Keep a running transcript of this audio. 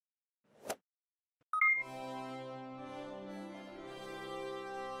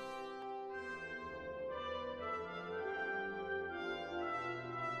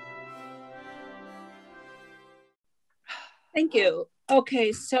Thank you.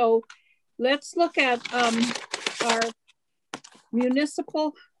 Okay, so let's look at our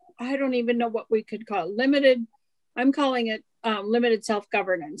municipal, I don't even know what we could call it, limited, I'm calling it limited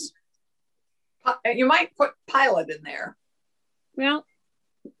self-governance. You might put pilot in there. Well,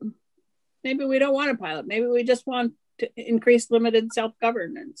 maybe we don't want a pilot. Maybe we just want to increase limited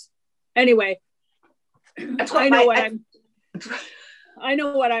self-governance. Anyway, I know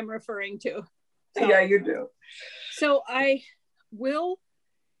what I'm referring to. So, yeah, you do. So I will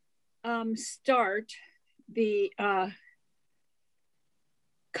start the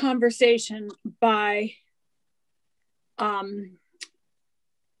conversation by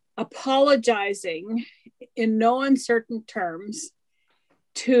apologizing in no uncertain terms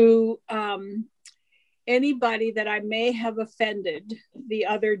to anybody that I may have offended the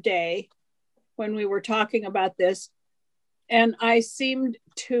other day when we were talking about this. And I seemed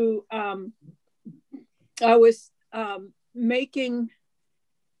to, I was making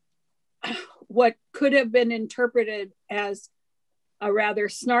what could have been interpreted as a rather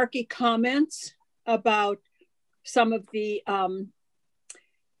snarky comments about some of the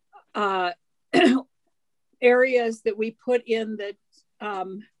areas that we put in that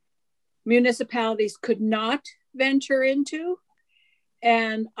municipalities could not venture into.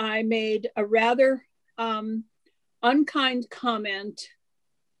 And I made a rather unkind comment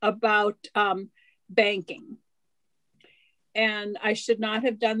about banking. And I should not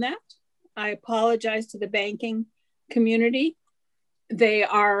have done that. I apologize to the banking community. They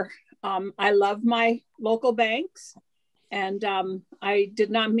are, I love my local banks, and I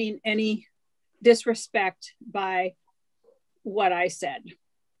did not mean any disrespect by what I said.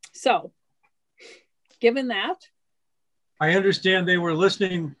 So, given that. I understand they were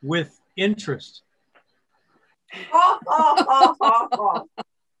listening with interest. All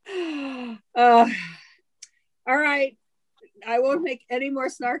right. I won't make any more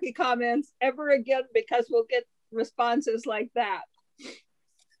snarky comments ever again because we'll get responses like that.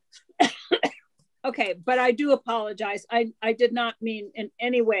 Okay, but I do apologize. I did not mean in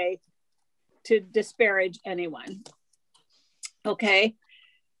any way to disparage anyone. Okay,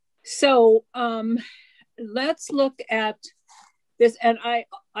 so let's look at this. And I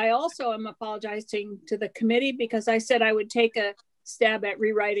also am apologizing to the committee because I said I would take a stab at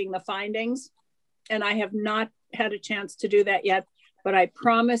rewriting the findings, and I have not had a chance to do that yet, but I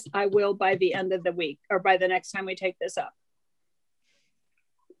promise I will by the end of the week or by the next time we take this up.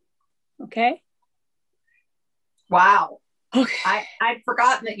 Okay. Wow. Okay. I'd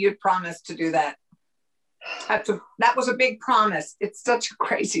forgotten that you'd promised to do that. That was a big promise. It's such a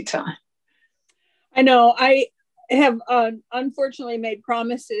crazy time. I know. I have unfortunately made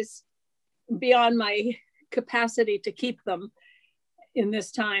promises beyond my capacity to keep them in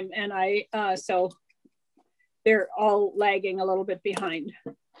this time. And so they're all lagging a little bit behind.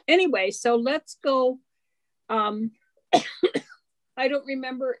 Anyway, so let's go. I don't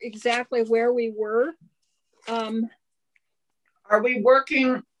remember exactly where we were. Are we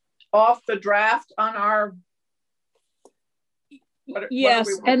working off the draft on our? Yes,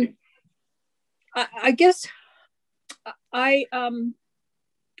 and I guess I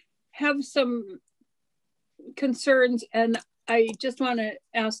have some concerns, and I just want to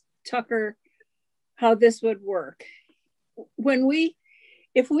ask Tucker how this would work.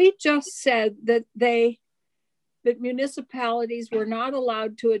 If we just said that municipalities were not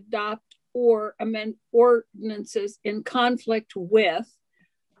allowed to adopt or amend ordinances in conflict with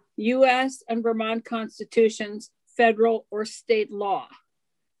US and Vermont constitutions, federal or state law,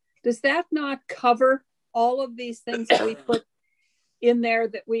 does that not cover all of these things that we put in there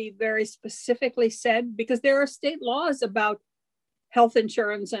that we very specifically said? Because there are state laws about health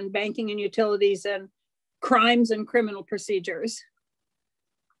insurance and banking and utilities and crimes and criminal procedures.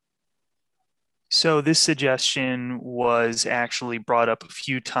 So this suggestion was actually brought up a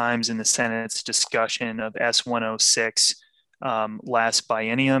few times in the Senate's discussion of S-106 last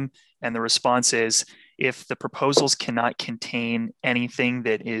biennium. And the response is, if the proposals cannot contain anything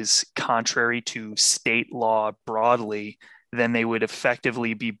that is contrary to state law broadly, then they would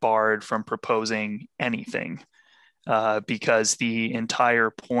effectively be barred from proposing anything. Because the entire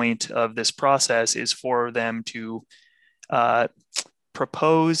point of this process is for them to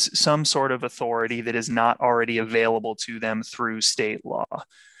propose some sort of authority that is not already available to them through state law.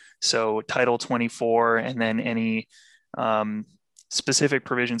 So Title 24 and then any specific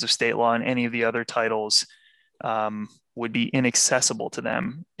provisions of state law and any of the other titles would be inaccessible to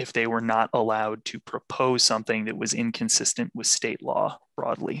them if they were not allowed to propose something that was inconsistent with state law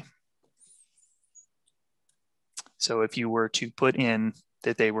broadly. So if you were to put in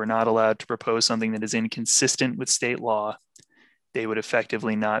that they were not allowed to propose something that is inconsistent with state law, they would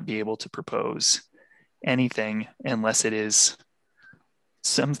effectively not be able to propose anything unless it is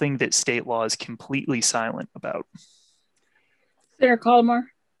something that state law is completely silent about. Senator Colmar.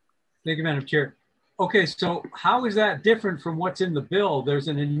 Thank you, Madam Chair. Okay, so how is that different from what's in the bill? There's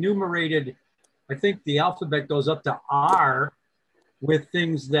an enumerated, I think the alphabet goes up to R with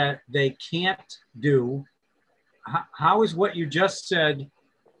things that they can't do. How is what you just said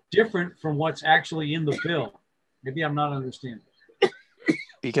different from what's actually in the bill? Maybe I'm not understanding.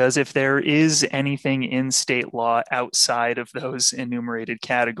 Because if there is anything in state law outside of those enumerated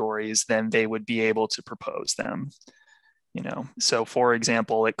categories, then they would be able to propose them. You know, so for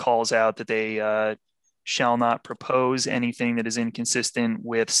example, it calls out that they shall not propose anything that is inconsistent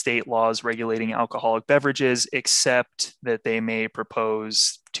with state laws regulating alcoholic beverages, except that they may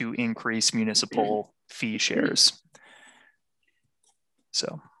propose to increase municipal fee shares.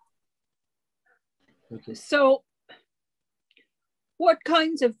 So what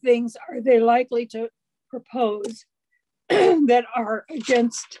kinds of things are they likely to propose that are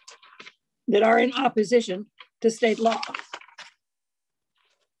in opposition to state law?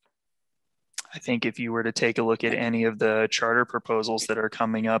 I think if you were to take a look at any of the charter proposals that are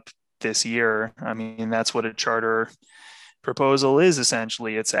coming up this year, I mean, that's what a charter proposal is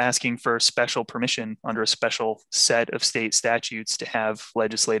essentially. It's asking for special permission under a special set of state statutes to have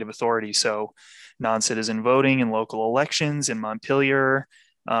legislative authority. So non-citizen voting in local elections in Montpelier,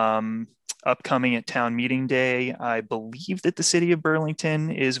 upcoming at town meeting day, I believe that the city of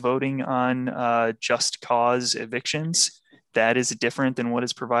Burlington is voting on just cause evictions. That is different than what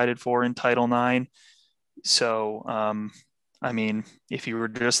is provided for in Title IX. So, I mean, if you were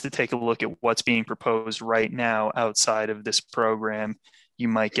just to take a look at what's being proposed right now outside of this program, you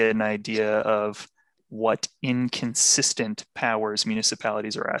might get an idea of what inconsistent powers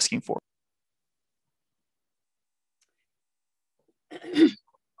municipalities are asking for. So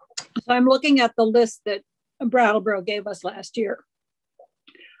I'm looking at the list that Brattleboro gave us last year.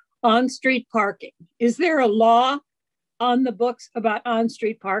 On-street parking. Is there a law on the books about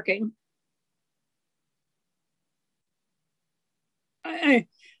on-street parking?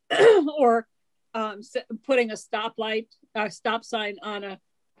 Or putting a stop sign on a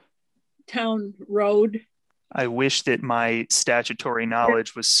town road? I wish that my statutory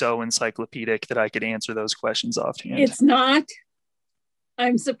knowledge was so encyclopedic that I could answer those questions offhand. It's not.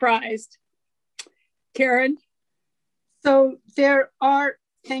 I'm surprised. Karen? So there are,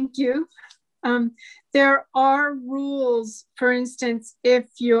 thank you. There are rules, for instance, if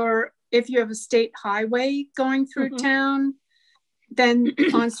you have a state highway going through town, then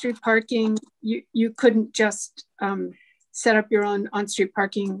on-street parking, you couldn't just set up your own on-street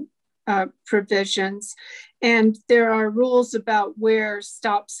parking provisions. And there are rules about where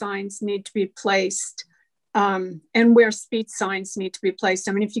stop signs need to be placed and where speed signs need to be placed.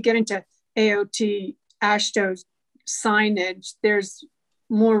 I mean, if you get into AOT AASHTO signage, there's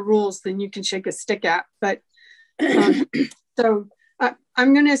more rules than you can shake a stick at. But so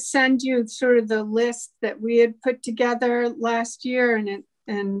I'm going to send you sort of the list that we had put together last year,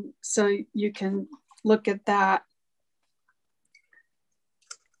 and so you can look at that.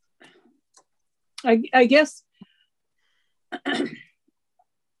 I guess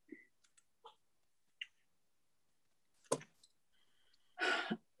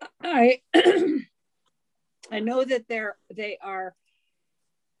I know that they are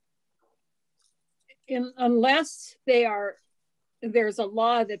unless there's a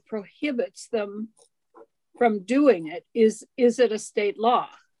law that prohibits them from doing it. Is it a state law?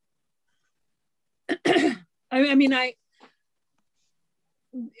 I mean,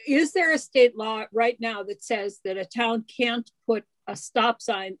 is there a state law right now that says that a town can't put a stop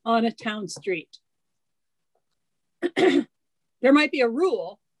sign on a town street? There might be a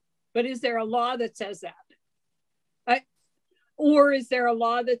rule, but is there a law that says that? Or is there a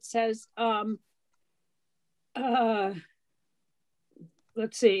law that says,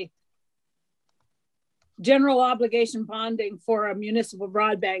 let's see, general obligation bonding for a municipal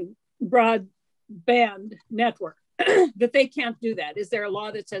broadband network, that they can't do that? Is there a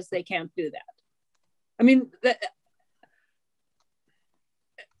law that says they can't do that? I mean,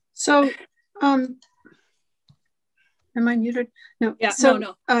 so, am I muted? No. Yeah. So,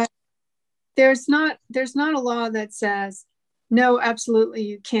 no. There's not a law that says no, absolutely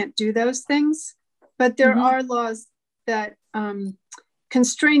you can't do those things, but there are laws that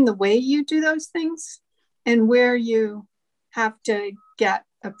constrain the way you do those things and where you have to get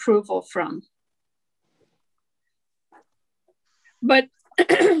approval from. But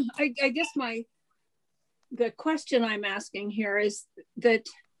I guess the question I'm asking here is that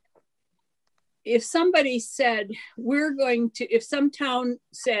if somebody said, if some town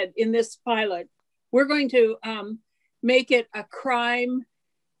said in this pilot, we're going to make it a crime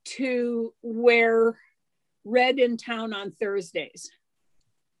to wear red in town on Thursdays,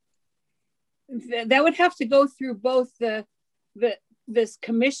 that would have to go through both this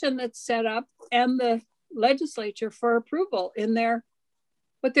commission that's set up and the legislature for approval in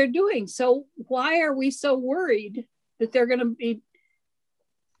what they're doing. So why are we so worried that they're going to be,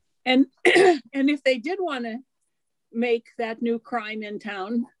 and if they did want to make that new crime in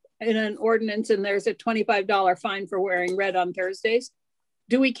town in an ordinance and there's a $25 fine for wearing red on Thursdays,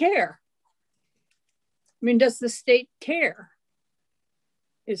 do we care? I mean, does the state care?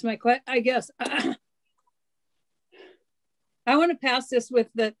 Is my question, I guess. I want to pass this with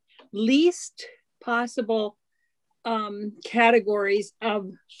the least possible categories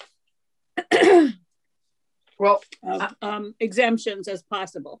of exemptions as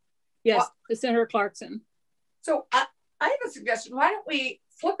possible. Yes, Senator Clarkson. So I have a suggestion. Why don't we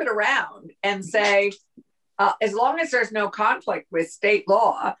flip it around and say, as long as there's no conflict with state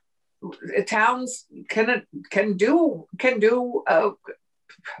law, towns can do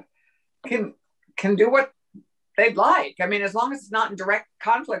what they'd like. I mean, as long as it's not in direct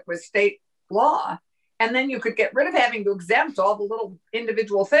conflict with state law, and then you could get rid of having to exempt all the little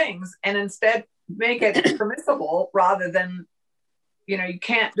individual things and instead make it permissible rather than, you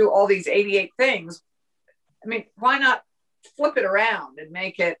can't do all these 88 things. I mean, why not flip it around and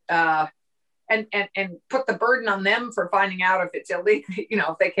make it and put the burden on them for finding out if it's illegal,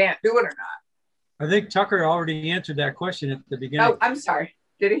 if they can't do it or not. I think Tucker already answered that question at the beginning. Oh, I'm sorry.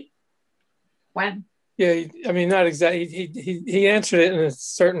 Did he? When? Yeah, I mean, not exactly. He answered it in a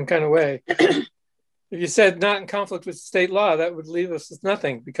certain kind of way. If you said not in conflict with state law, that would leave us with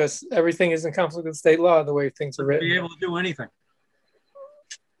nothing because everything is in conflict with state law the way things are written. Be able to do anything.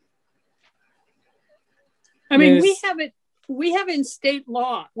 I mean, we have in state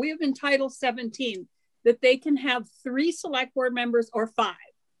law, we have in Title 17 that they can have 3 select board members or 5,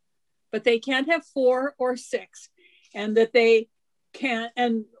 but they can't have 4 or 6, and that they can,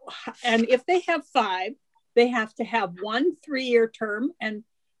 and if they have 5, they have to have 1 3-year term and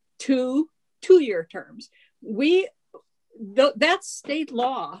 2 2-year terms. That's state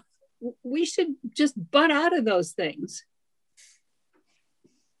law. We should just butt out of those things.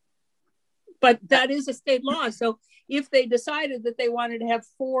 But that is a state law. So if they decided that they wanted to have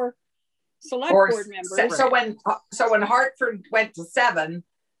 4 select board members. So when Hartford went to 7,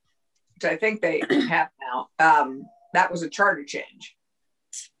 which I think they have now, that was a charter change.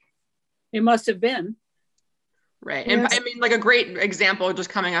 It must have been. Right. And I mean, like a great example just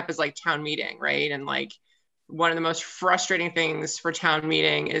coming up is like town meeting, right? And like one of the most frustrating things for town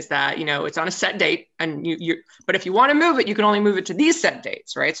meeting is that, it's on a set date and but if you want to move it, you can only move it to these set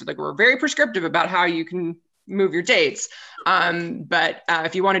dates, right? So like we're very prescriptive about how you can move your dates. But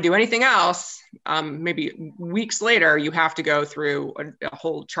if you want to do anything else, maybe weeks later, you have to go through a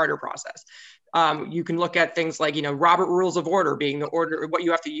whole charter process. You can look at things like, Robert Rules of Order being the order, what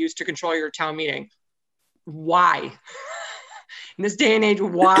you have to use to control your town meeting. Why? In this day and age,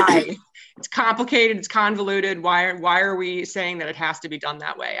 why? It's complicated, it's convoluted. Why are we saying that it has to be done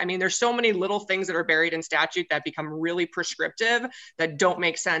that way? I mean, there's so many little things that are buried in statute that become really prescriptive that don't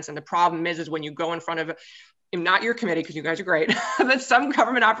make sense. And the problem is when you go in front of not your committee, because you guys are great, but some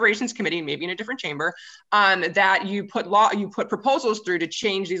government operations committee, maybe in a different chamber, that you put proposals through to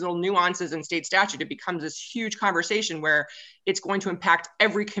change these little nuances in state statute. It becomes this huge conversation where it's going to impact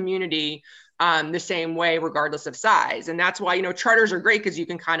every community the same way, regardless of size. And that's why, charters are great because you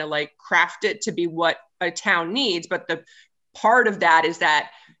can kind of like craft it to be what a town needs. But the part of that is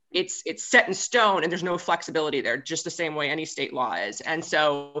that it's set in stone and there's no flexibility there, just the same way any state law is. And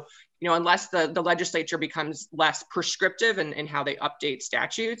so, unless the legislature becomes less prescriptive in how they update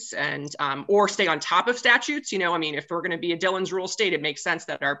statutes and or stay on top of statutes, I mean, if we're going to be a Dillon's Rule state, it makes sense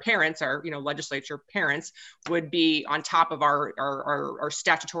that our parents, our legislature parents, would be on top of our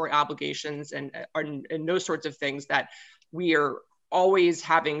statutory obligations and those sorts of things that we are always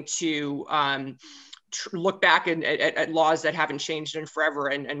having to look back at laws that haven't changed in forever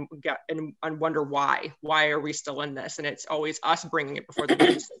and wonder why are we still in this? And it's always us bringing it before the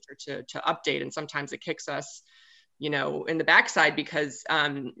legislature to update. And sometimes it kicks us, in the backside because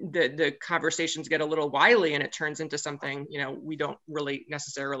the conversations get a little wily and it turns into something, we don't really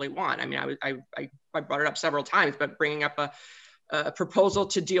necessarily want. I mean, I brought it up several times, but bringing up a proposal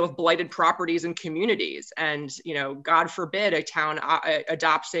to deal with blighted properties and communities. And, God forbid a town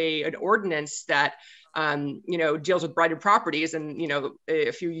adopts an ordinance that deals with blighted properties. And,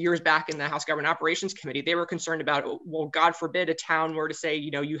 a few years back in the House Government Operations Committee, they were concerned about, well, God forbid a town were to say,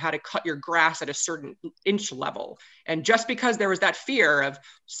 you had to cut your grass at a certain inch level. And just because there was that fear of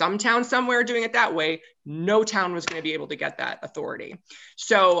some town somewhere doing it that way, no town was going to be able to get that authority.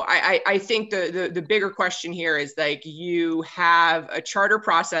 So I think the bigger question here is, like, you have a charter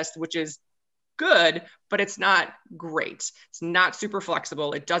process, which is good, but it's not great. It's not super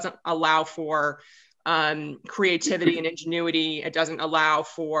flexible. It doesn't allow for creativity and ingenuity. It doesn't allow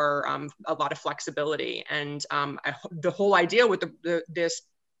for a lot of flexibility. And the whole idea with this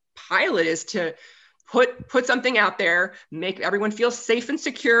pilot is to put something out there, make everyone feel safe and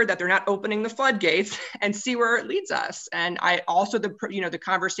secure that they're not opening the floodgates, and see where it leads us. And I also, the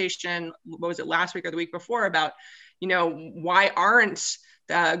conversation, what was it, last week or the week before, about, why aren't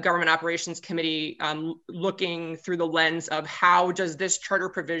the Government Operations Committee looking through the lens of how does this charter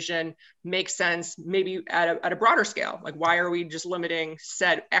provision make sense, maybe at a broader scale? Like, why are we just limiting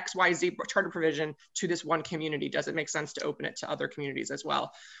said XYZ charter provision to this one community? Does it make sense to open it to other communities as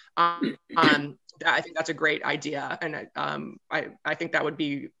well? I think that's a great idea. And I think that would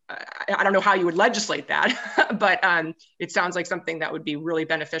be, I don't know how you would legislate that, but it sounds like something that would be really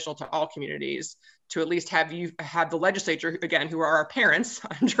beneficial to all communities, to at least have the legislature, again, who are our parents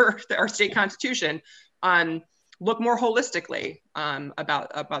under our state constitution, look more holistically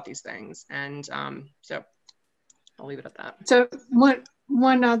about these things. And so I'll leave it at that. So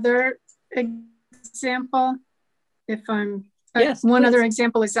one other example, if I'm, yes, one please. other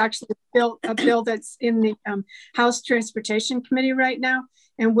example is actually a bill that's in the House Transportation Committee right now,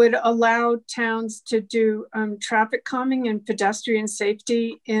 and would allow towns to do traffic calming and pedestrian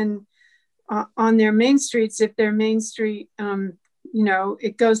safety on their main streets if their main street,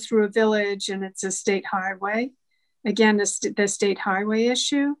 it goes through a village and it's a state highway. Again, the state highway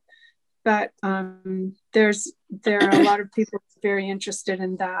issue, but there are a lot of people very interested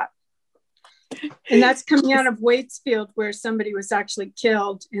in that. And that's coming out of Waitsfield, where somebody was actually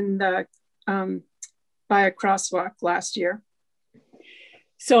killed by a crosswalk last year.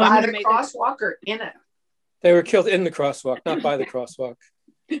 So by the crosswalk or in it? They were killed in the crosswalk, not by the crosswalk.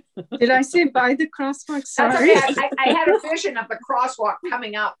 Did I say by the crosswalk? Sorry. That's okay. I had a vision of the crosswalk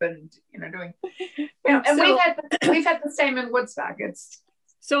coming up and doing. And so, we've had the same in Woodstock.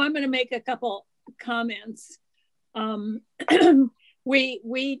 So I'm going to make a couple comments.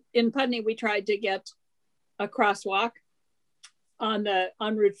 We in Putney, we tried to get a crosswalk on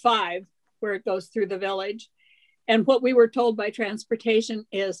Route 5 where it goes through the village, and what we were told by transportation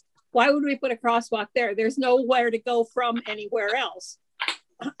is, why would we put a crosswalk there? There's nowhere to go from anywhere else.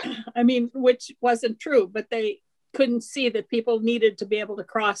 I mean, which wasn't true, but they couldn't see that people needed to be able to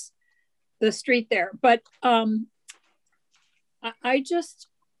cross the street there. But I'm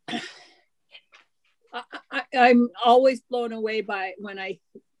always blown away by when I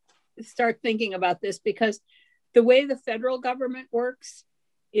start thinking about this, because the way the federal government works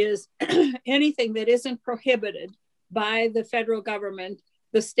is anything that isn't prohibited by the federal government,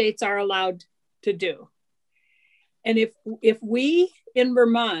 the states are allowed to do. And if we in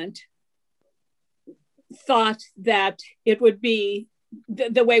Vermont thought that it would be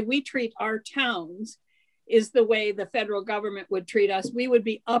the way we treat our towns is the way the federal government would treat us, we would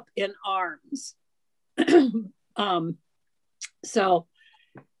be up in arms. So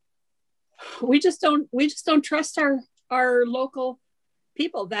we just don't trust our local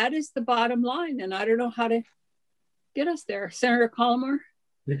people. That is the bottom line, and I don't know how to get us there. Senator Collmore.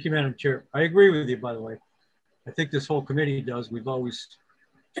 Thank you, Madam Chair. I agree with you, by the way. I think this whole committee does. We've always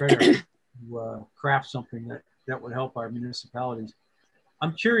tried to craft something that would help our municipalities.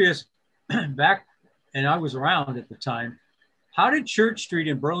 I'm curious, back, and I was around at the time, how did Church Street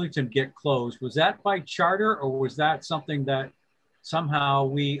in Burlington get closed? Was that by charter, or was that something that somehow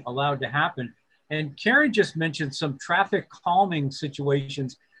we allowed to happen? And Karen just mentioned some traffic calming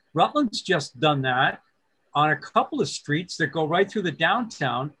situations. Rutland's just done that on a couple of streets that go right through the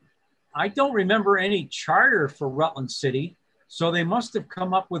downtown. I don't remember any charter for Rutland City, so they must have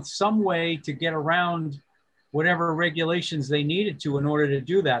come up with some way to get around whatever regulations they needed to in order to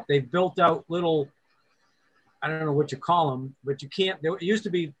do that. They've built out little, I don't know what you call them, but you can't, it used to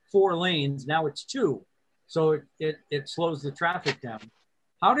be 4 lanes, now it's 2. So it slows the traffic down.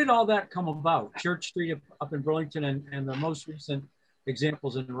 How did all that come about? Church Street up in Burlington and the most recent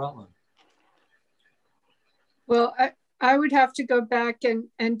examples in Rutland. Well, I would have to go back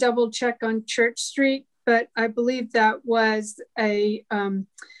and double check on Church Street, but I believe that was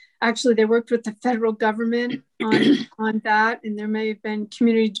actually they worked with the federal government on that, and there may have been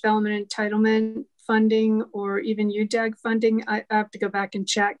community development entitlement funding or even UDAG funding. I have to go back and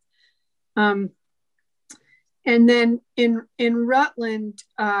check. And then in Rutland,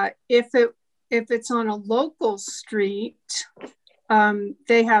 if it's on a local street,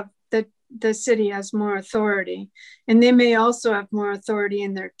 they have the city has more authority, and they may also have more authority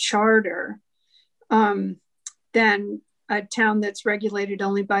in their charter than a town that's regulated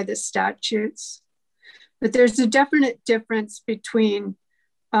only by the statutes. But there's a definite difference between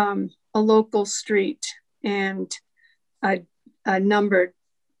a local street and a numbered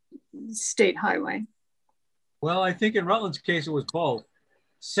state highway. Well, I think in Rutland's case, it was both.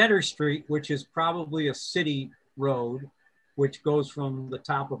 Center Street, which is probably a city road, which goes from the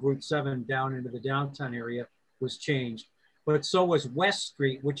top of Route 7 down into the downtown area, was changed. But so was West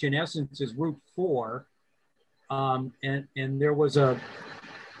Street, which in essence is Route 4. And there was a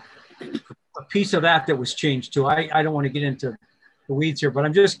piece of that was changed too. I don't want to get into the weeds here, but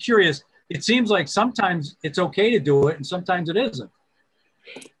I'm just curious. It seems like sometimes it's okay to do it and sometimes it isn't.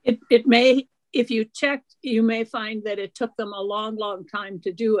 It may, if you checked, you may find that it took them a long, long time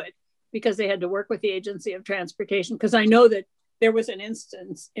to do it because they had to work with the Agency of Transportation. Because I know that there was an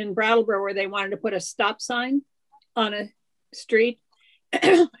instance in Brattleboro where they wanted to put a stop sign on a street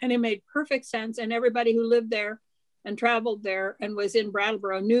and it made perfect sense. And everybody who lived there and traveled there and was in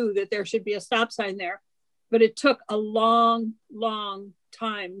Brattleboro knew that there should be a stop sign there. But it took a long, long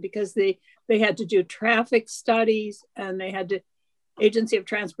time because they had to do traffic studies and they had to, Agency of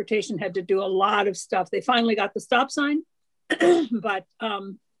Transportation had to do a lot of stuff. They finally got the stop sign, but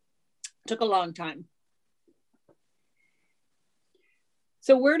took a long time.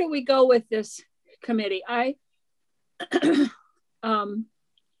 So where do we go with this committee?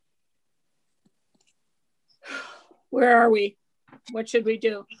 Where are we? What should we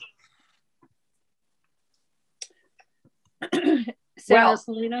do? Sarah,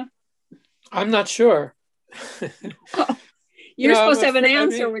 Selena? I'm not sure. You're supposed to have an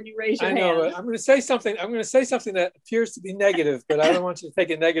answer when you raise your hand. I know, but I'm going to say something. I'm going to say something that appears to be negative, but I don't want you to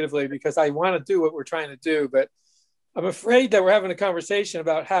take it negatively because I want to do what we're trying to do. But I'm afraid that we're having a conversation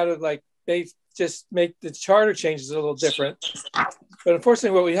about how to just make the charter changes a little different. But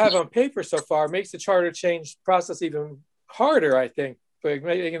unfortunately, what we have on paper so far makes the charter change process even harder, I think, by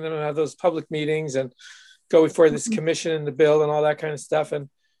making them have those public meetings and go before this commission and the bill and all that kind of stuff. And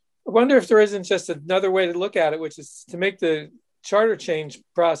I wonder if there isn't just another way to look at it, which is to make the charter change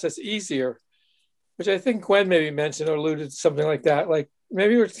process easier, which I think Gwen maybe mentioned or alluded to something like that. Like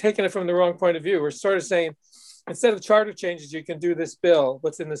maybe we're taking it from the wrong point of view. We're sort of saying, instead of charter changes, you can do this bill,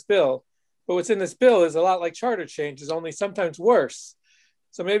 what's in this bill. But what's in this bill is a lot like charter changes, only sometimes worse.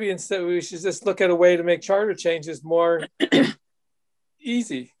 So maybe instead we should just look at a way to make charter changes more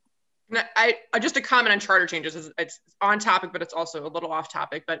easy. I just a comment on charter changes. It's on topic, but it's also a little off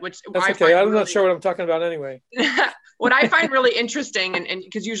topic. But which that's okay. I'm not sure what I'm talking about anyway. What I find really interesting, and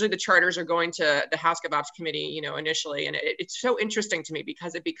because usually the charters are going to the House Gov Ops Committee, initially, and it's so interesting to me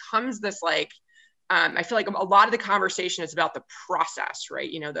because it becomes this I feel like a lot of the conversation is about the process,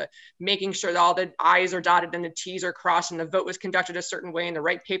 right? The making sure that all the I's are dotted and the T's are crossed and the vote was conducted a certain way and the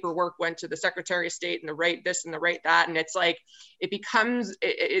right paperwork went to the Secretary of State and the right this and the right that. And it's like, it becomes,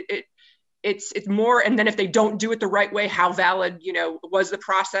 it's more, and then if they don't do it the right way, how valid, was the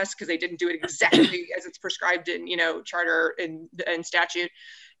process because they didn't do it exactly as it's prescribed in, charter and statute.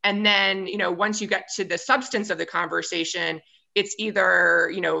 And then, once you get to the substance of the conversation, it's either,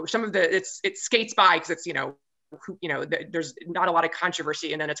 some of the, it skates by because it's, there's not a lot of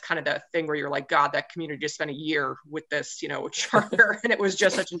controversy. And then it's kind of the thing where you're like, God, that community just spent a year with this, charter and it was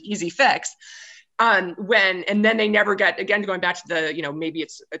just such an easy fix. And then they never get, again, going back to the, maybe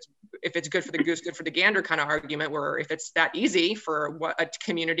it's if it's good for the goose, good for the gander kind of argument, where if it's that easy for a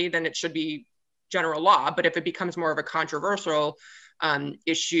community, then it should be general law. But if it becomes more of a controversial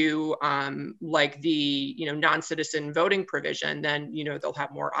issue, like the, non-citizen voting provision, then, they'll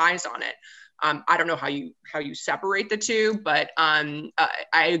have more eyes on it. I don't know how you separate the two, but I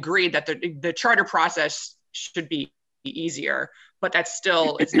agree that the charter process should be easier, but that's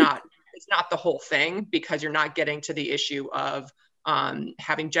still, it's not the whole thing because you're not getting to the issue of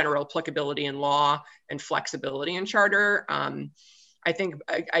having general applicability in law and flexibility in charter. I think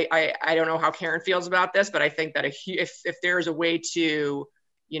I don't know how Karen feels about this, but I think that if there's a way to,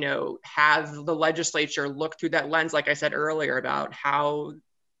 have the legislature look through that lens, like I said earlier, about how,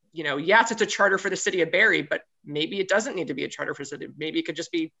 yes, it's a charter for the city of Barre, but maybe it doesn't need to be a charter for the city. Maybe it could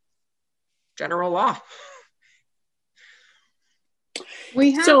just be general law.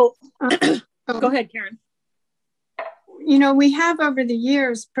 We have, go ahead, Karen. We have over the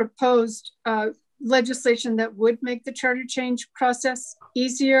years proposed legislation that would make the charter change process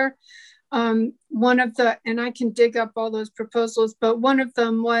easier. One of the, and I can dig up all those proposals, but one of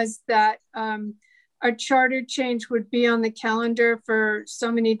them was that a charter change would be on the calendar for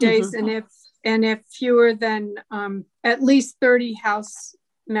so many days, and if fewer than at least 30 House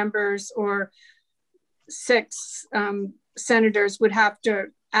members or 6 senators would have to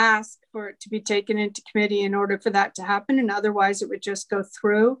ask for it to be taken into committee in order for that to happen, and otherwise it would just go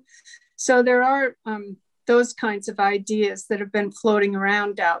through. So there are those kinds of ideas that have been floating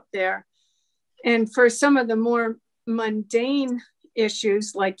around out there. And for some of the more mundane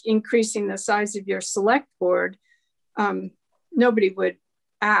issues, like increasing the size of your select board, nobody would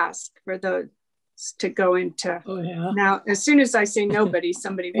ask for those to go into. Now, as soon as I say nobody,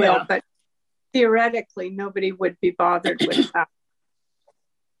 somebody will, but theoretically, nobody would be bothered with that.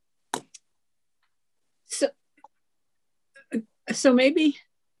 So maybe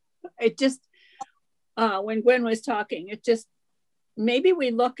it just, when Gwen was talking, it just, maybe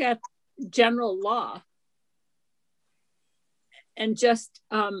we look at general law and just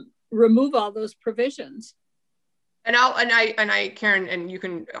remove all those provisions. And I, Karen, and you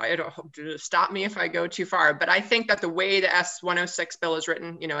can, I don't hope to stop me if I go too far, but I think that the way the S-106 bill is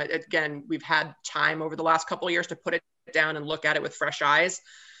written, you know, again, we've had time over the last couple of years to put it down and look at it with fresh eyes.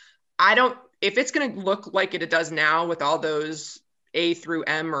 If it's going to look like it does now with all those A through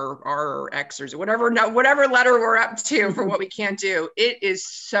M or R or X or whatever letter we're up to for what we can't do,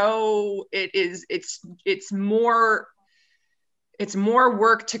 it's more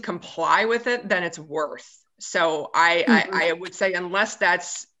work to comply with it than it's worth. So I would say, unless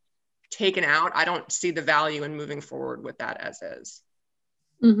that's taken out, I don't see the value in moving forward with that as is.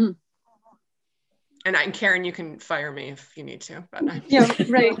 And Karen, you can fire me if you need to. But yeah,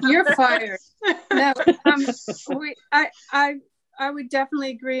 right. You're fired. No, I would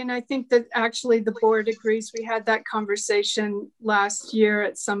definitely agree. And I think that actually the board agrees. We had that conversation last year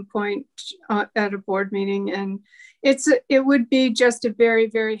at some point at a board meeting. And it would be just a very,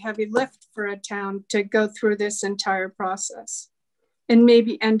 very heavy lift for a town to go through this entire process and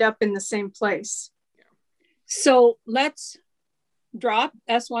maybe end up in the same place. So let's drop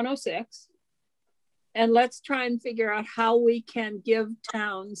S-106 and let's try and figure out how we can give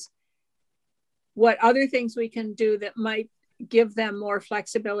towns what other things we can do that might give them more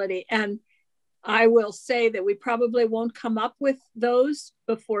flexibility. And I will say that we probably won't come up with those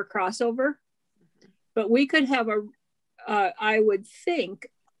before crossover, but we could have I would think,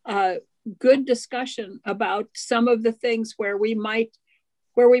 a good discussion about some of the things where we might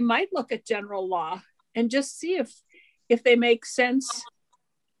look at general law and just see if they make sense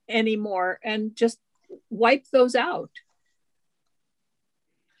anymore and just wipe those out.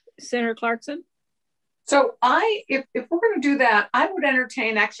 Senator Clarkson? So if we're going to do that, I would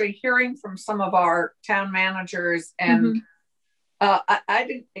entertain actually hearing from some of our town managers, and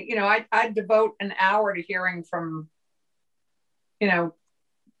I'd devote an hour to hearing from,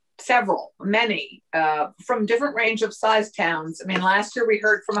 many from different range of size towns. I mean, last year we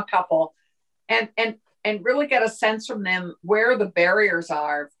heard from a couple, and really get a sense from them where the barriers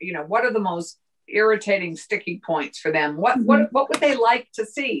are. What are the most irritating sticking points for them? What would they like to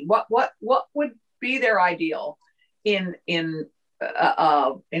see? What would be their ideal in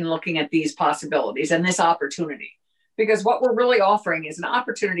looking at these possibilities and this opportunity? Because what we're really offering is an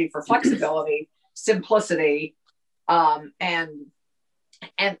opportunity for flexibility, simplicity, and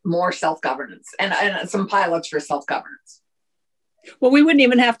more self-governance, and some pilots for self-governance. Well, we wouldn't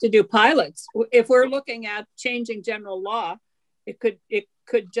even have to do pilots. If we're looking at changing general law, it could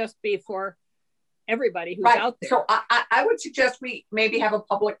just be for everybody who's out there. So I would suggest we maybe have a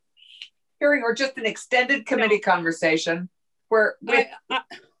public hearing or just an extended committee conversation where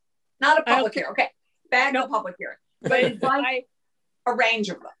not a public hearing. Okay, no public hearing, but invite a range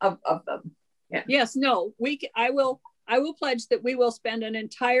of them. Yeah. Yes. No. I will pledge that we will spend an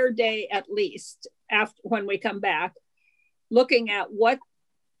entire day at least when we come back, looking at what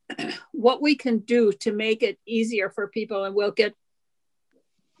we can do to make it easier for people, and we'll get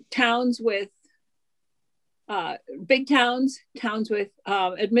towns with big towns with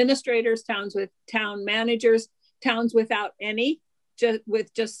administrators, towns with town managers, towns without any,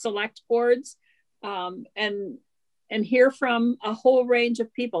 just select boards, and hear from a whole range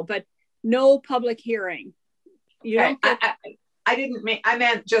of people, but no public hearing. I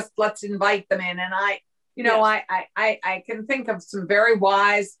meant just let's invite them in, and I can think of some very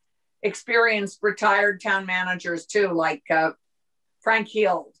wise, experienced retired town managers too, like Frank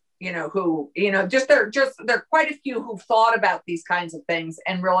Heald. There are quite a few who've thought about these kinds of things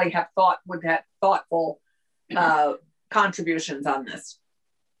and really would have thoughtful contributions on this.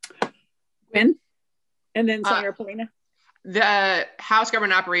 When? And then Senator Polina. The House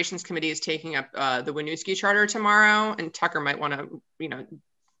Government Operations Committee is taking up the Winooski Charter tomorrow, and Tucker might want to,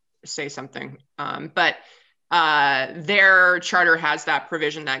 say something. But their charter has that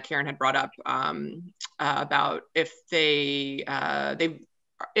provision that Karen had brought up about if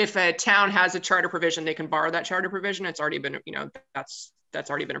if a town has a charter provision, they can borrow that charter provision. It's already been, that's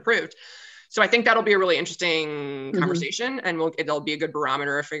already been approved. So I think that'll be a really interesting conversation, and it'll be a good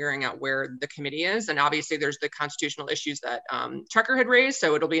barometer of figuring out where the committee is. And obviously there's the constitutional issues that Tucker had raised.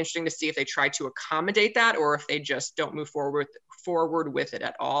 So it'll be interesting to see if they try to accommodate that or if they just don't move forward with it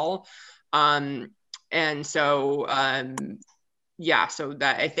at all. And so, yeah, so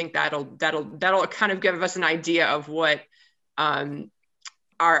that I think that'll kind of give us an idea of what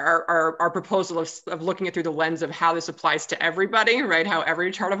our proposal of looking it through the lens of how this applies to everybody, right? How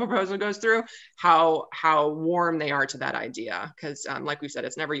every charter proposal goes through, how warm they are to that idea. Because like we said,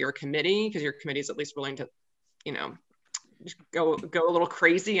 it's never your committee, because your committee is at least willing to, just go a little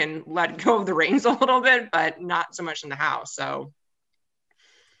crazy and let go of the reins a little bit, but not so much in the House. So,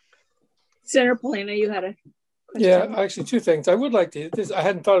 Senator Polina, you had a question. Yeah, actually, two things. I would like to. I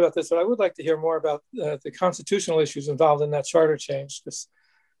hadn't thought about this, but I would like to hear more about the constitutional issues involved in that charter change. Because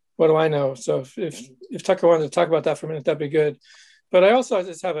what do I know? So if Tucker wanted to talk about that for a minute, that'd be good. But I also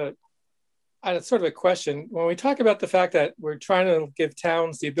just have a sort of a question. When we talk about the fact that we're trying to give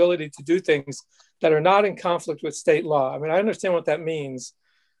towns the ability to do things that are not in conflict with state law, I mean, I understand what that means,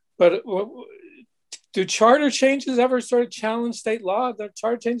 but do charter changes ever sort of challenge state law? The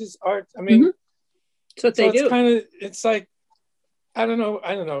charter changes are, I mean, that's what they do. It's like, I don't know.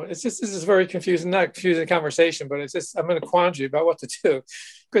 It's just, this is very confusing, not confusing conversation, but it's just, I'm in a quandary about what to do.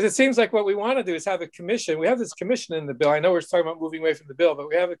 Because it seems like what we want to do is have a commission. We have this commission in the bill. I know we're talking about moving away from the bill, but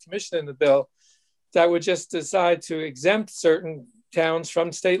we have a commission in the bill that would just decide to exempt certain towns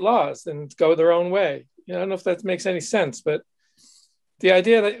from state laws and go their own way. I don't know if that makes any sense, but the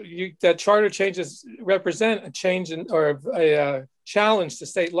idea that charter changes represent a change or a challenge to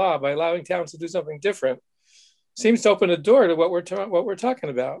state law by allowing towns to do something different seems to open a door to what we're talking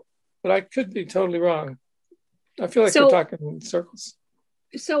about. But I could be totally wrong. I feel like we're talking in circles.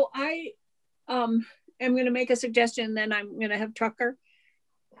 So I am going to make a suggestion, then I'm going to have Tucker,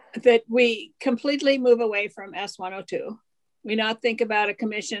 that we completely move away from S102. We not think about a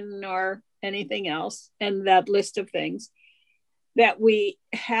commission or anything else and that list of things. That we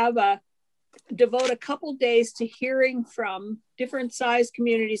have devote a couple days to hearing from different size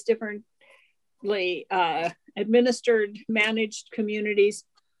communities, differently administered, managed communities,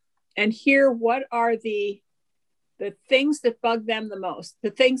 and hear what are the things that bug them the most,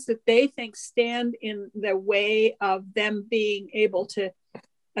 the things that they think stand in the way of them being able to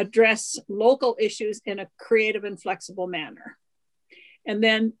address local issues in a creative and flexible manner. And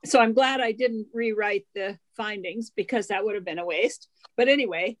then, so I'm glad I didn't rewrite the findings because that would have been a waste. But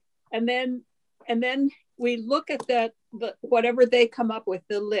anyway, and then we look at the whatever they come up with,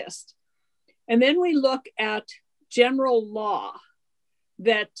 the list. And then we look at general law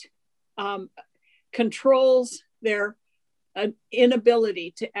that controls their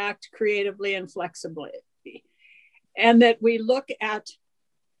inability to act creatively and flexibly. And that we look at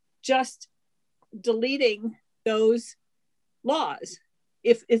just deleting those laws.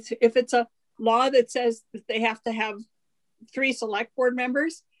 If it's a law that says that they have to have 3 select board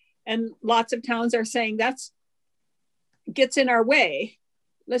members, and lots of towns are saying that's gets in our way,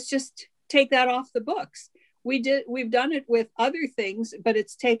 let's just take that off the books. We've done it with other things, but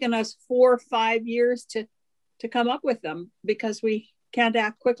it's taken us 4 or 5 years to come up with them because we can't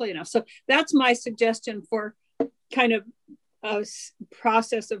act quickly enough. So that's my suggestion for kind of a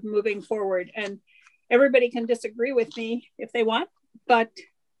process of moving forward. And everybody can disagree with me if they want, but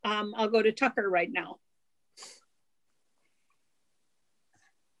I'll go to Tucker right now.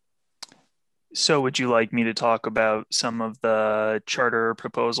 So would you like me to talk about some of the charter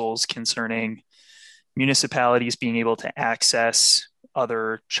proposals concerning municipalities being able to access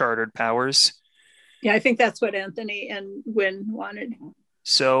other chartered powers? Yeah, I think that's what Anthony and Wynn wanted.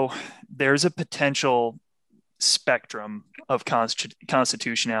 So there's a potential spectrum of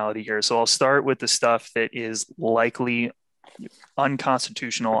constitutionality here. So I'll start with the stuff that is likely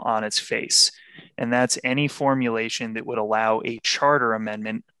unconstitutional on its face. And that's any formulation that would allow a charter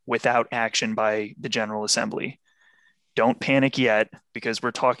amendment without action by the General Assembly. Don't panic yet, because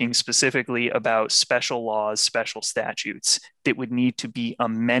we're talking specifically about special laws, special statutes that would need to be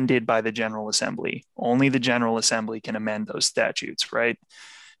amended by the General Assembly. Only the General Assembly can amend those statutes, right?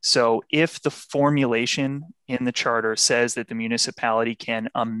 So if the formulation in the charter says that the municipality can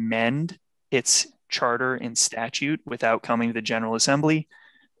amend its charter and statute without coming to the General Assembly,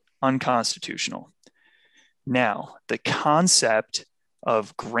 unconstitutional. Now, the concept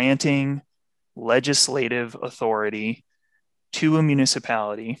of granting legislative authority to a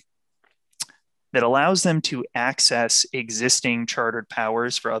municipality that allows them to access existing chartered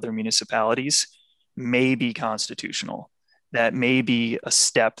powers for other municipalities may be constitutional. That may be a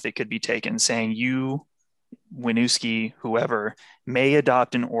step that could be taken, saying you, Winooski, whoever, may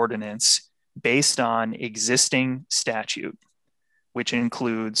adopt an ordinance based on existing statute, which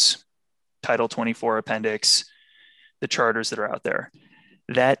includes Title 24 Appendix, the charters that are out there.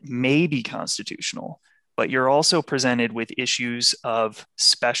 That may be constitutional, but you're also presented with issues of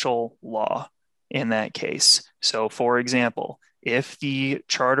special law in that case. So, for example, if the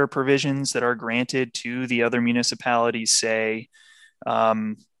charter provisions that are granted to the other municipalities say,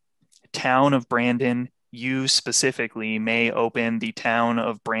 Town of Brandon, you specifically may open the Town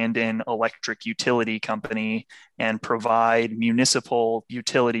of Brandon Electric Utility Company and provide municipal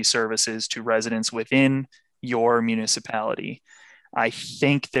utility services to residents within your municipality. I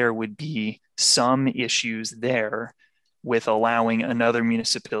think there would be some issues there with allowing another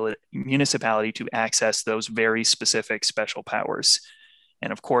municipality to access those very specific special powers.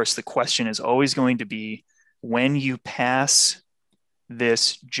 And of course, the question is always going to be, when you pass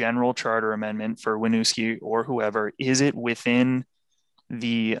this general charter amendment for Winooski or whoever, is it within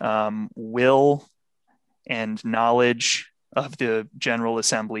the will and knowledge of the General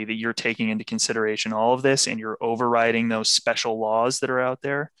Assembly that you're taking into consideration all of this and you're overriding those special laws that are out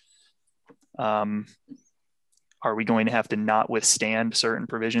there? Are we going to have to not withstand certain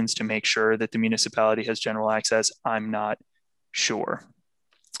provisions to make sure that the municipality has general access? I'm not sure.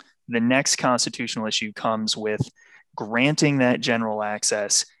 The next constitutional issue comes with granting that general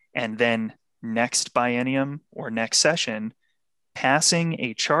access and then next biennium or next session, passing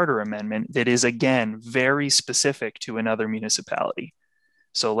a charter amendment that is, again, very specific to another municipality.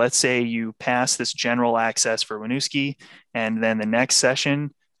 So let's say you pass this general access for Winooski, and then the next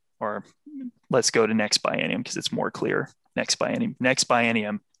session, or let's go to next biennium because it's more clear. Next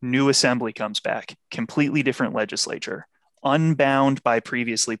biennium, new assembly comes back, completely different legislature, unbound by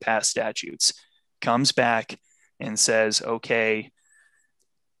previously passed statutes, comes back and says, okay,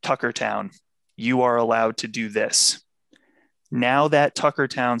 Tuckertown, you are allowed to do this. Now that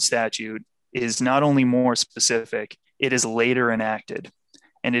Tuckertown statute is not only more specific, it is later enacted.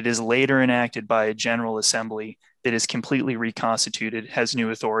 And it is later enacted by a General Assembly that is completely reconstituted, has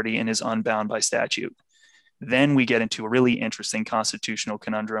new authority, and is unbound by statute. Then we get into a really interesting constitutional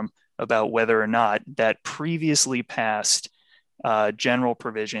conundrum about whether or not that previously passed general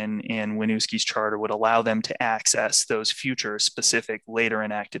provision in Winooski's charter would allow them to access those future specific later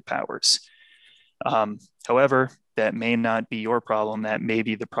enacted powers. However, that may not be your problem. That may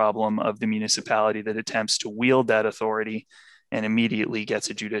be the problem of the municipality that attempts to wield that authority and immediately gets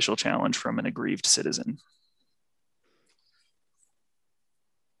a judicial challenge from an aggrieved citizen.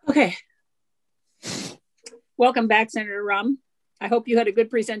 Okay. Welcome back, Senator Rum. I hope you had a good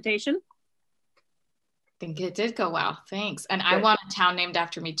presentation. I think it did go well, thanks. And I want a town named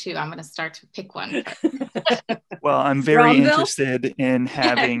after me too. I'm gonna start to pick one. Well, I'm very Romville? Interested in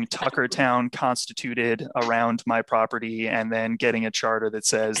having Tuckertown constituted around my property and then getting a charter that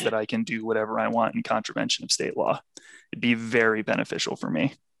says that I can do whatever I want in contravention of state law. It'd be very beneficial for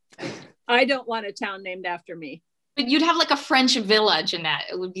me. I don't want a town named after me. But you'd have like a French villa, Jeanette.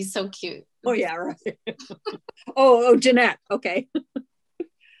 It would be so cute. Oh yeah, right. oh, Jeanette. Okay.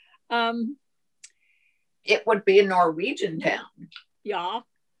 It would be a Norwegian town. Yeah.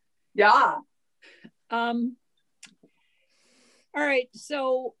 Yeah. All right.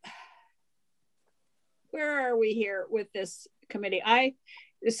 So where are we here with this committee?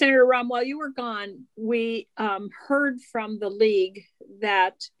 Senator Rum, while you were gone, we heard from the league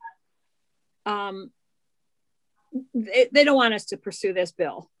that they don't want us to pursue this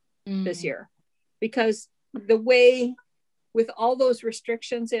bill this year because the way, with all those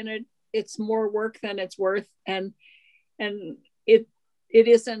restrictions in it, it's more work than it's worth, and it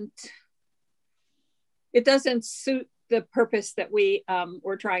doesn't suit the purpose that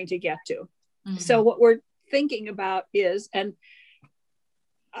we're trying to get to. So what we're thinking about is, and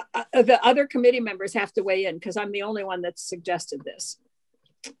the other committee members have to weigh in because I'm the only one that's suggested this,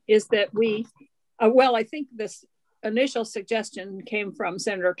 is that we, I think this initial suggestion came from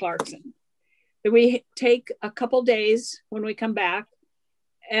Senator Clarkson, that we take a couple days when we come back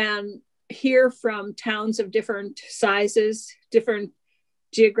and hear from towns of different sizes, different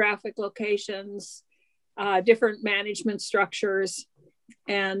geographic locations, different management structures,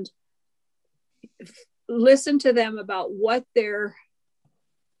 and listen to them about what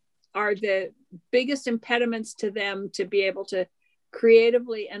are the biggest impediments to them to be able to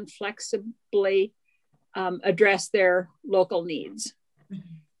creatively and flexibly address their local needs.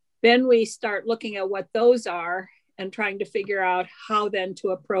 Then we start looking at what those are and trying to figure out how then to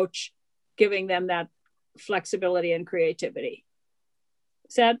approach giving them that flexibility and creativity.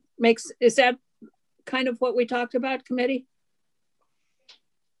 Is that kind of what we talked about, committee?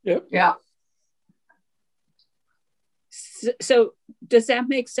 Yep. Yeah. So does that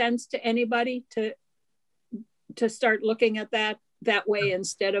make sense to anybody to start looking at that way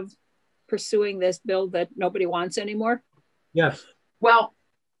instead of pursuing this bill that nobody wants anymore? Yes. Well,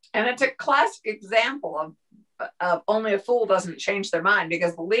 and it's a classic example of only a fool doesn't change their mind,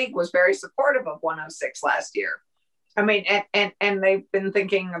 because the league was very supportive of 106 last year. I mean, and they've been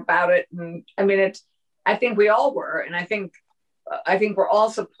thinking about it. And I mean, I think we all were, and I think we're all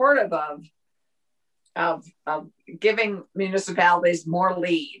supportive of giving municipalities more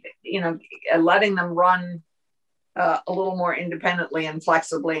lead, letting them run a little more independently and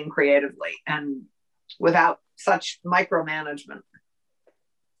flexibly and creatively and without such micromanagement.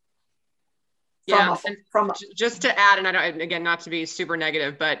 Yeah, just to add, and I don't, again, not to be super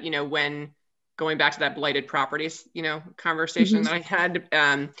negative, but when going back to that blighted properties, conversation that I had,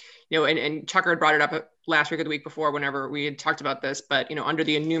 and Tucker had brought it up last week or the week before, whenever we had talked about this, but under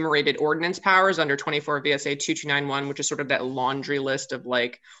the enumerated ordinance powers under 24 VSA 2291, which is sort of that laundry list of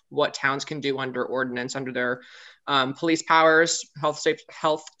like what towns can do under ordinance under their police powers, health,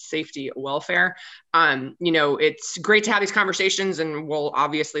 safety, welfare. It's great to have these conversations, and we'll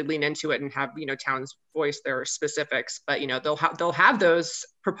obviously lean into it and have towns voice their specifics. But they'll have those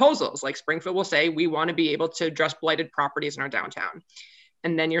proposals. Like Springfield will say, we want to be able to address blighted properties in our downtown,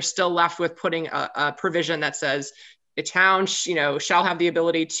 and then you're still left with putting a provision that says a town, shall have the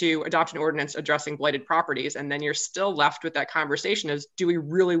ability to adopt an ordinance addressing blighted properties, and then you're still left with that conversation: is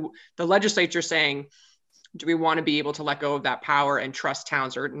the legislature saying, do we want to be able to let go of that power and trust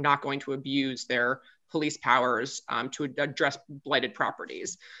towns are not going to abuse their police powers to address blighted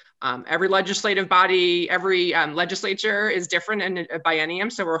properties? Every legislative body, every legislature is different in a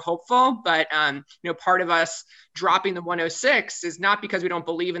biennium, so we're hopeful. But part of us dropping the 106 is not because we don't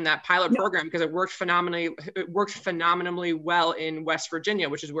believe in that pilot program, because it worked phenomenally well in West Virginia,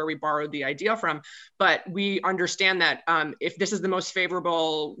 which is where we borrowed the idea from. But we understand that if this is the most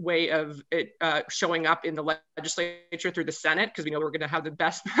favorable way of it showing up in the legislature through the Senate, because we know we're going to have the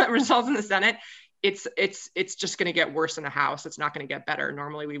best results in the Senate, it's just going to get worse in the House. It's not going to get better.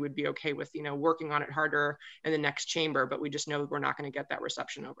 Normally we would be okay with, working on it harder in the next chamber, but we just know we're not going to get that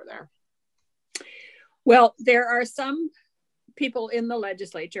reception over there. Well, there are some people in the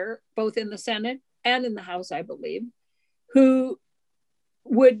legislature, both in the Senate and in the House, I believe, who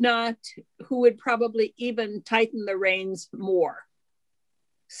would probably even tighten the reins more.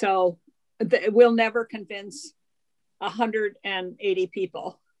 So we'll never convince 180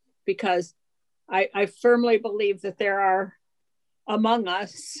 people, because I firmly believe that there are among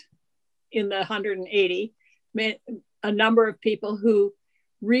us in the 180, a number of people who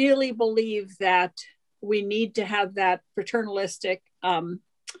really believe that we need to have that paternalistic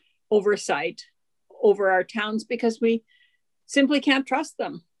oversight over our towns, because we simply can't trust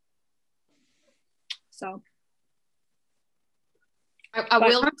them. So. I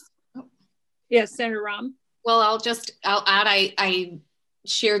will. Yes, Senator Rahm. Well, I'll add, I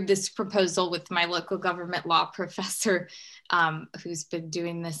shared this proposal with my local government law professor, who's been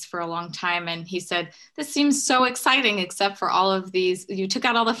doing this for a long time. And he said, this seems so exciting, except for all of these, you took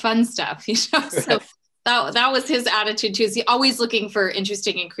out all the fun stuff, So that was his attitude too. Is he always looking for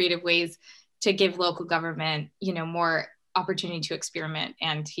interesting and creative ways to give local government, more opportunity to experiment.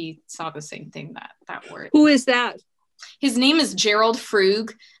 And he saw the same thing that word. Who is that? His name is Gerald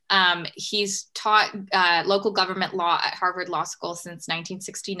Frug. He's taught local government law at Harvard Law School since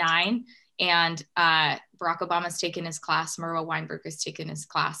 1969. And Barack Obama's taken his class. Murrow Weinberg has taken his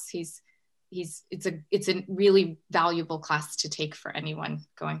class. It's a really valuable class to take for anyone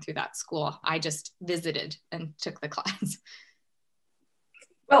going through that school. I just visited and took the class.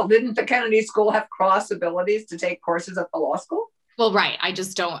 Well, didn't the Kennedy School have cross abilities to take courses at the law school? Well, right. I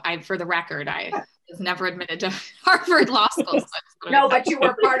just don't, for the record, I was never admitted to Harvard Law School. So no, but you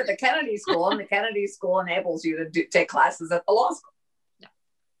were part of the Kennedy School, and the Kennedy School enables you to take classes at the law school. Yeah.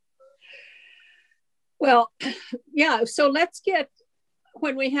 Well, yeah. So let's get,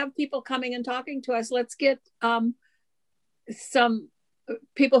 when we have people coming and talking to us, let's get some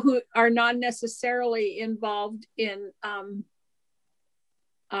people who are not necessarily involved in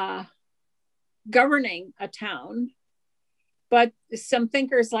governing a town, but some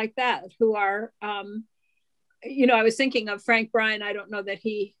thinkers like that who are, I was thinking of Frank Bryan. I don't know that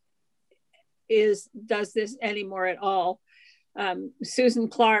he does this anymore at all. Susan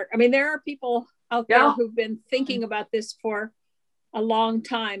Clark. I mean, there are people out there who've been thinking about this for a long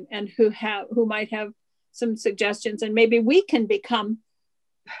time and who might have some suggestions, and maybe we can become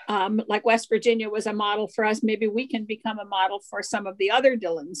like West Virginia was a model for us, maybe we can become a model for some of the other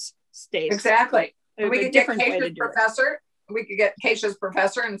Dillon's states. Exactly. A we could different get way to Keisha's do professor. We could get Keisha's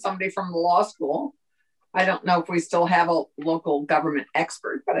professor and somebody from the law school. I don't know if we still have a local government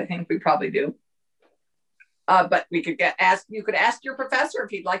expert, but I think we probably do. But we could you could ask your professor if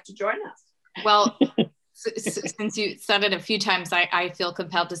he'd like to join us. Well, since you said it a few times, I feel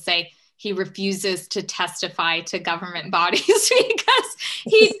compelled to say he refuses to testify to government bodies because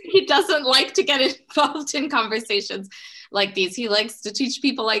he doesn't like to get involved in conversations like these. He likes to teach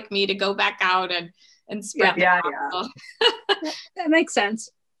people like me to go back out and spread the gospel. That makes sense.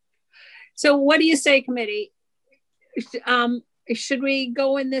 So what do you say, committee? Should we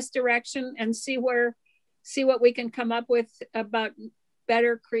go in this direction and see what we can come up with about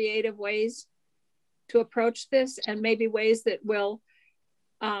better creative ways to approach this, and maybe ways that will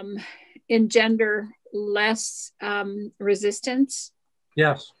engender less resistance?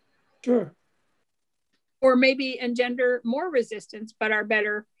 Yes. Sure. Or maybe engender more resistance, but are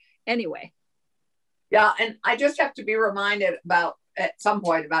better anyway. Yeah, and I just have to be reminded at some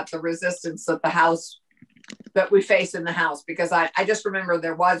point about the resistance that we face in the House, because I just remember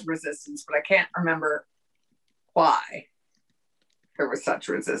there was resistance, but I can't remember why there was such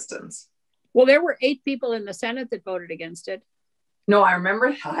resistance. Well, there were 8 people in the Senate that voted against it. No, I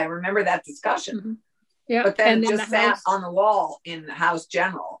remember that discussion. Mm-hmm. Yeah, but then it just sat on the wall in the House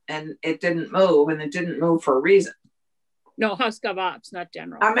General, and it didn't move, and it didn't move for a reason. No, House Gov Ops, not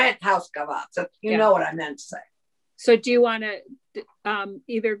General. I meant House Gov Ops. You know what I meant to say. So do you want to,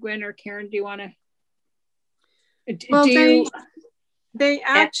 either Gwen or Karen, do you want to? Well, they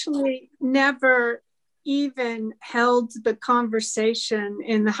actually never even held the conversation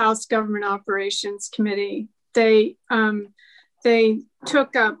in the House Government Operations Committee. They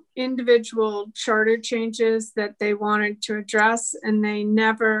took up individual charter changes that they wanted to address, and they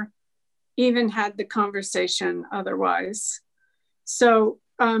never even had the conversation otherwise. So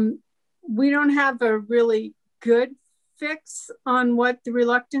we don't have a really good fix on what the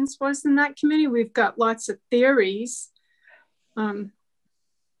reluctance was in that committee. We've got lots of theories,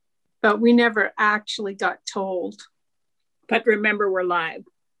 but we never actually got told. But remember, we're live.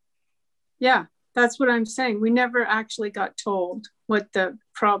 Yeah, that's what I'm saying. We never actually got told what the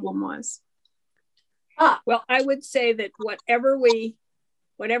problem was. Well, I would say that whatever we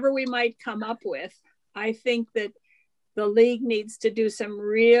might come up with, I think that the league needs to do some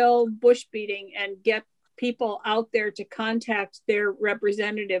real bush beating and get people out there to contact their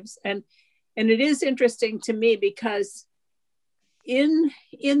representatives. And it is interesting to me because in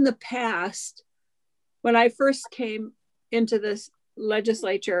the past, when I first came into this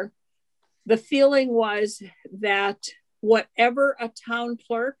legislature, the feeling was that whatever a town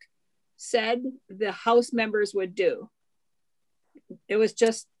clerk said, the House members would do. It was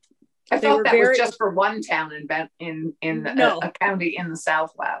just, I thought that was just for one town in a county in the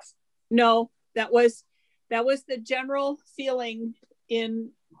Southwest. No, that was the general feeling in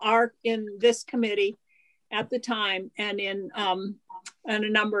this committee at the time, and in a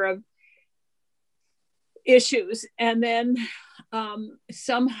number of issues. And then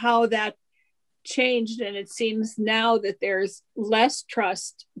somehow that changed, and it seems now that there's less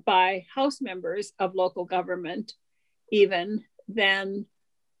trust by House members of local government even than,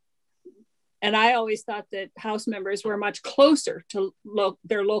 and I always thought that House members were much closer to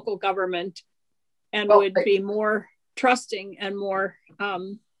their local government and would be more trusting and more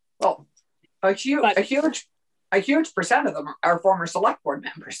a huge percent of them are former select board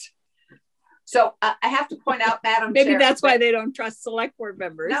members. So I have to point out, Madam Maybe Chair, that's why they don't trust select board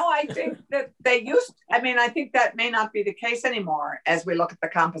members. No, I think that I think that may not be the case anymore as we look at the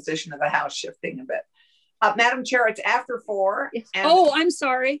composition of the House shifting a bit. Madam Chair, it's after 4. Yes. I'm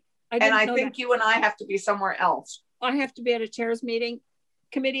sorry. I think you and I have to be somewhere else. I have to be at a chair's meeting.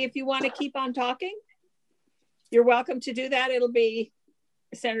 Committee, if you want to keep on talking, you're welcome to do that. It'll be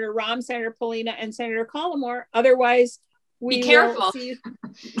Senator Rahm, Senator Polina, and Senator Collmore. Otherwise, be careful.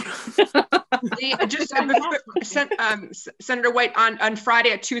 Just Senator White, on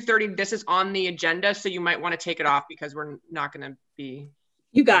Friday at 2:30, this is on the agenda, so you might want to take it off because we're not going to be.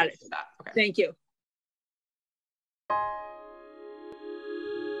 You got it. Okay. Thank you.